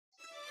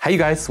Hey you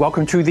guys,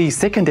 welcome to the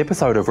second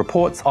episode of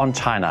Reports on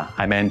China.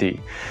 I'm Andy.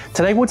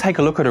 Today we'll take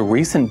a look at a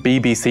recent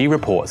BBC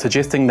report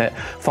suggesting that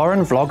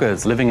foreign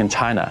vloggers living in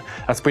China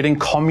are spreading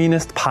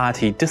Communist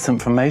Party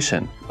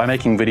disinformation by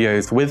making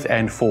videos with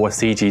and for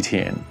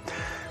CGTN.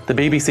 The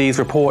BBC's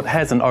report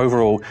has an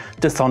overall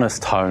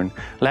dishonest tone,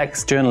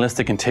 lacks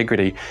journalistic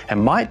integrity, and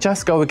might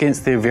just go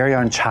against their very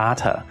own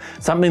charter,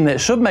 something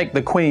that should make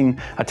the Queen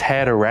a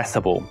tad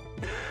irascible.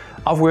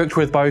 I've worked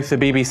with both the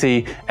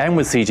BBC and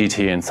with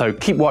CGTN, so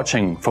keep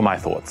watching for my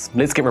thoughts.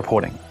 Let's get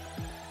reporting.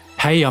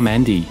 Hey, I'm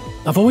Andy.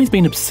 I've always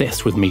been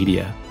obsessed with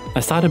media. I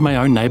started my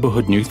own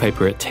neighbourhood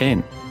newspaper at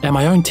 10, and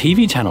my own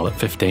TV channel at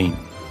 15.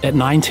 At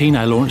 19,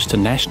 I launched a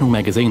national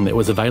magazine that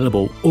was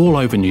available all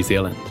over New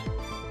Zealand.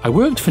 I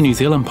worked for New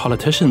Zealand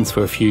politicians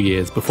for a few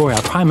years before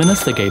our Prime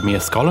Minister gave me a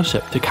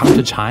scholarship to come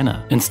to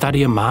China and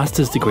study a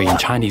master's degree in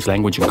Chinese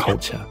language and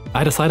culture.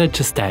 I decided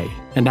to stay,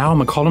 and now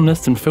I'm a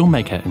columnist and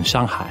filmmaker in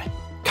Shanghai.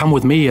 Come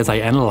with me as I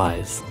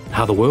analyse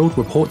how the world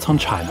reports on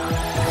China.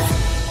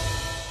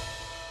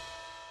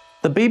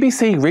 The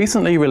BBC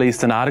recently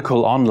released an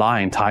article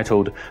online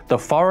titled "The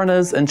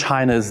Foreigners in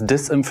China's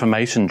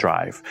Disinformation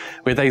Drive,"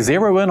 where they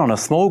zero in on a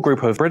small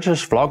group of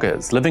British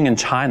vloggers living in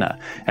China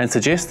and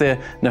suggest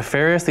they're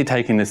nefariously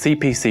taking the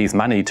CPC's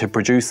money to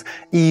produce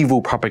evil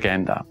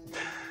propaganda.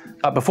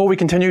 But before we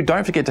continue,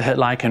 don't forget to hit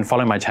like and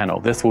follow my channel.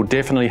 This will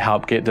definitely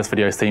help get this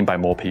video seen by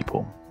more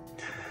people.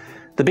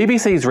 The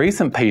BBC's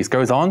recent piece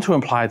goes on to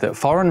imply that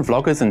foreign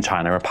vloggers in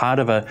China are part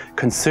of a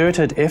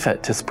concerted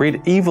effort to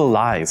spread evil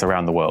lies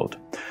around the world.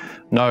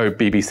 No,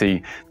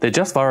 BBC, they're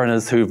just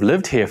foreigners who've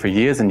lived here for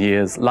years and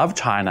years, love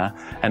China,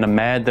 and are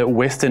mad that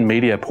Western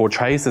media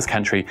portrays this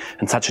country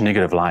in such a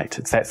negative light.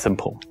 It's that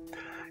simple.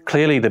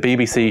 Clearly, the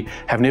BBC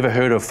have never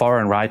heard of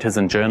foreign writers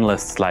and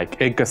journalists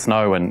like Edgar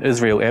Snow and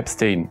Israel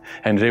Epstein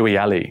and Rewi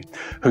Ali,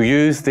 who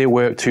used their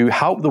work to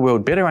help the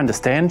world better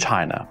understand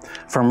China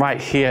from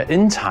right here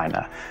in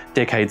China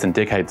decades and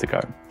decades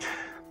ago.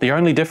 The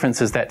only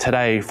difference is that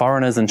today,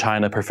 foreigners in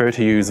China prefer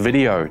to use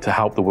video to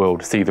help the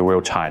world see the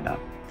real China.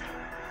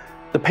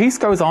 The piece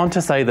goes on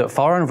to say that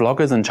foreign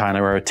vloggers in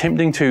China are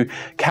attempting to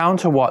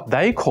counter what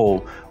they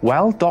call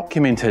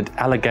well-documented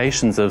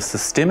allegations of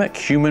systemic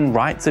human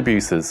rights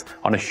abuses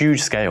on a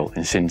huge scale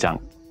in Xinjiang.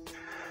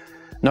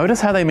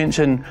 Notice how they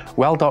mention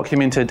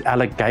well-documented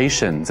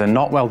allegations and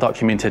not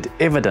well-documented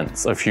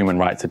evidence of human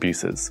rights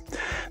abuses.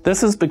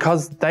 This is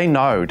because they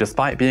know,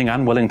 despite being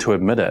unwilling to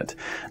admit it,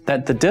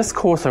 that the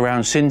discourse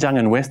around Xinjiang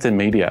and Western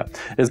media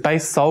is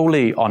based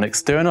solely on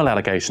external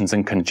allegations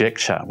and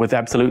conjecture with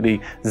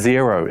absolutely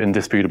zero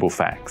indisputable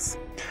facts.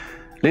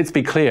 Let's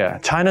be clear,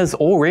 China's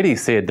already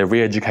said the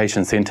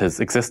re-education centres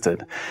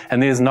existed,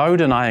 and there's no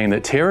denying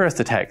that terrorist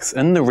attacks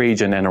in the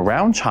region and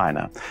around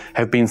China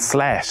have been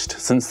slashed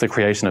since the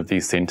creation of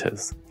these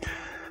centres.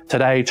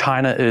 Today,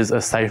 China is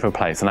a safer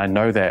place, and I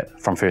know that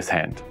from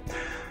firsthand.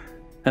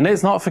 And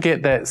let's not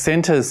forget that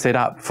centres set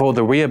up for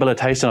the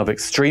rehabilitation of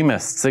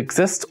extremists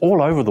exist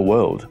all over the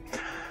world.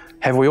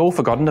 Have we all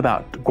forgotten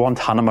about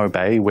Guantanamo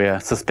Bay, where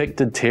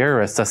suspected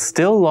terrorists are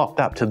still locked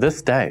up to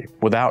this day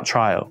without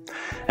trial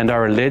and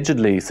are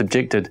allegedly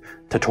subjected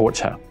to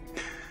torture?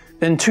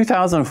 In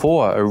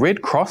 2004, a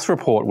Red Cross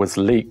report was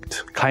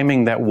leaked,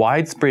 claiming that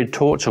widespread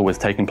torture was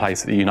taking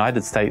place at the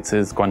United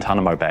States'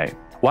 Guantanamo Bay.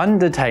 One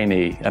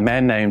detainee, a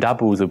man named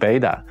Abu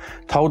Zubaydah,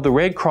 told the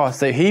Red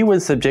Cross that he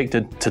was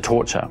subjected to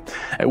torture,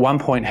 at one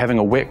point having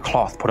a wet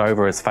cloth put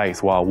over his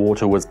face while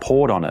water was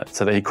poured on it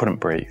so that he couldn't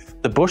breathe.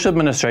 The Bush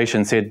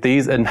administration said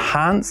these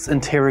enhanced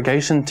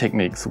interrogation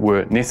techniques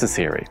were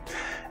necessary,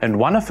 and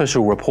one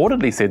official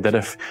reportedly said that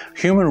if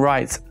human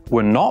rights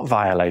were not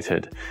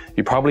violated,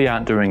 you probably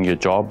aren't doing your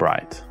job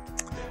right.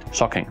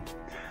 Shocking.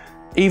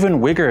 Even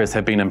Uyghurs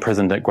have been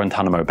imprisoned at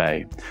Guantanamo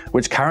Bay,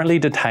 which currently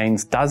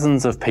detains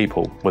dozens of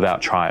people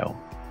without trial.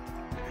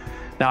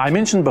 Now, I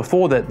mentioned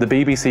before that the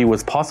BBC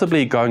was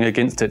possibly going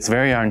against its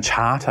very own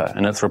charter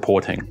in its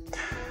reporting.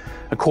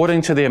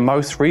 According to their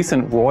most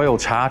recent royal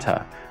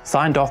charter,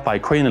 signed off by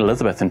Queen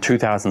Elizabeth in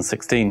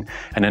 2016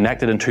 and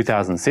enacted in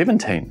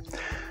 2017,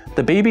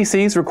 the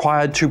BBC is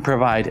required to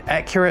provide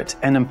accurate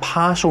and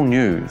impartial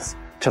news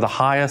to the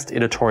highest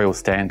editorial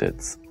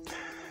standards.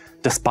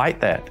 Despite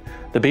that,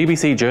 the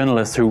BBC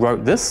journalists who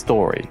wrote this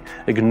story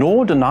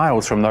ignore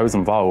denials from those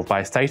involved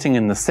by stating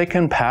in the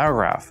second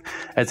paragraph,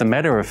 as a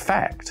matter of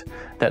fact,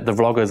 that the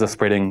vloggers are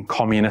spreading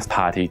Communist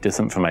Party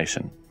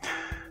disinformation.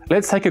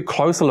 Let's take a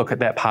closer look at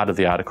that part of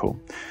the article.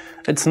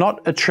 It's not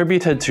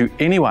attributed to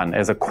anyone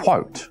as a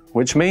quote,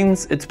 which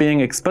means it's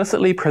being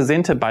explicitly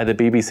presented by the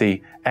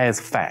BBC as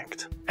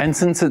fact. And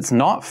since it's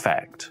not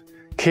fact,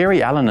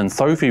 Kerry Allen and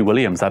Sophie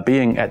Williams are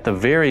being, at the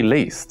very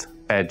least,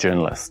 bad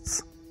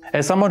journalists.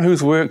 As someone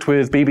who's worked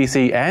with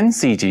BBC and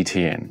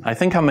CGTN, I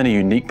think I'm in a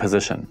unique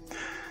position.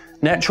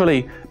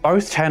 Naturally,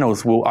 both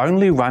channels will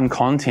only run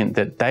content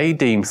that they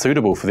deem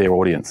suitable for their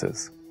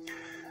audiences.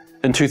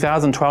 In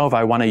 2012,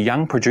 I won a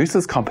Young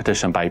Producers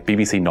competition by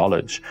BBC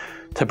Knowledge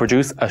to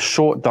produce a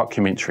short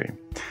documentary.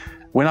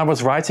 When I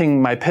was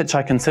writing my pitch,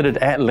 I considered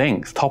at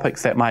length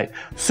topics that might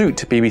suit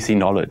BBC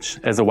Knowledge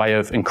as a way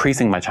of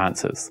increasing my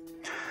chances.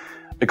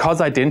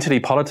 Because identity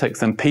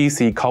politics and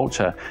PC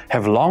culture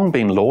have long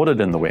been lauded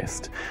in the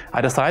West,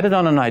 I decided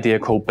on an idea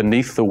called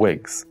Beneath the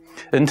Wigs,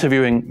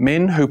 interviewing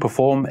men who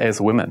perform as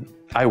women.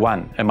 I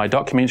won, and my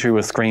documentary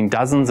was screened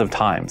dozens of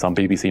times on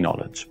BBC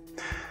Knowledge.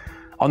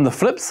 On the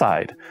flip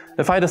side,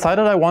 if I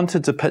decided I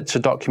wanted to pitch a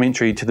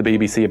documentary to the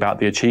BBC about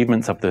the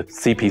achievements of the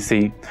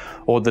CPC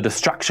or the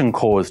destruction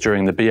caused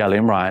during the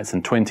BLM riots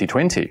in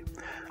 2020,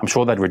 I'm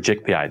sure they'd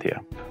reject the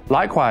idea.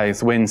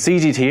 Likewise, when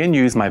CGTN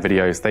use my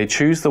videos, they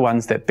choose the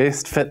ones that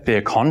best fit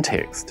their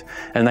context,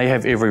 and they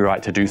have every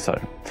right to do so.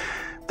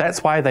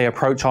 That's why they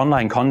approach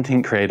online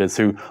content creators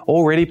who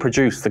already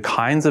produce the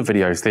kinds of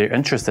videos they're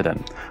interested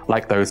in,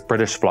 like those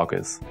British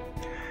vloggers.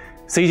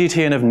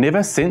 CGTN have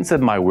never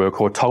censored my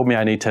work or told me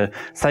I need to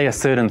say a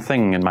certain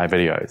thing in my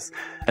videos,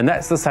 and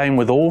that's the same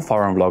with all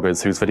foreign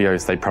vloggers whose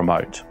videos they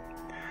promote.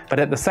 But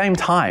at the same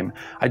time,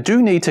 I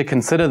do need to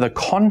consider the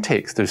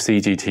context of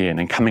CGTN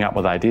in coming up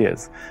with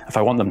ideas if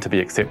I want them to be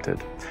accepted,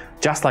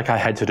 just like I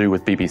had to do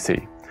with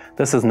BBC.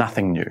 This is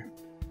nothing new.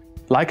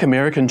 Like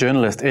American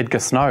journalist Edgar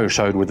Snow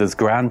showed with his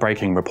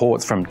groundbreaking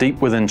reports from deep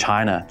within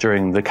China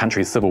during the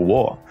country's civil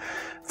war,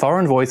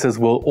 foreign voices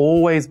will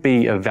always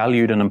be a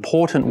valued and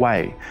important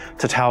way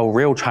to tell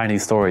real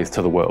Chinese stories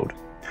to the world.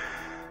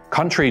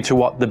 Contrary to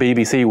what the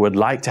BBC would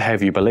like to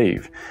have you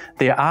believe,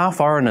 there are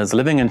foreigners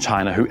living in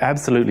China who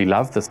absolutely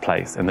love this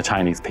place and the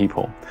Chinese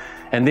people,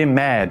 and they're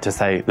mad, to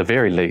say the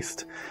very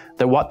least,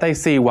 that what they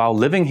see while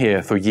living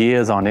here for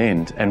years on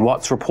end and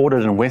what's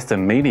reported in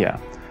Western media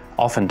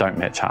often don't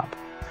match up.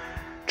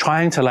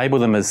 Trying to label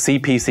them as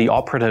CPC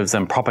operatives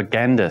and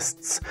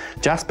propagandists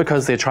just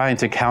because they're trying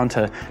to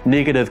counter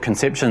negative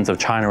conceptions of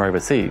China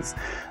overseas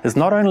is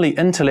not only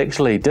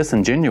intellectually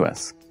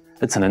disingenuous,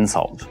 it's an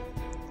insult.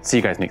 See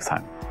you guys next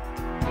time.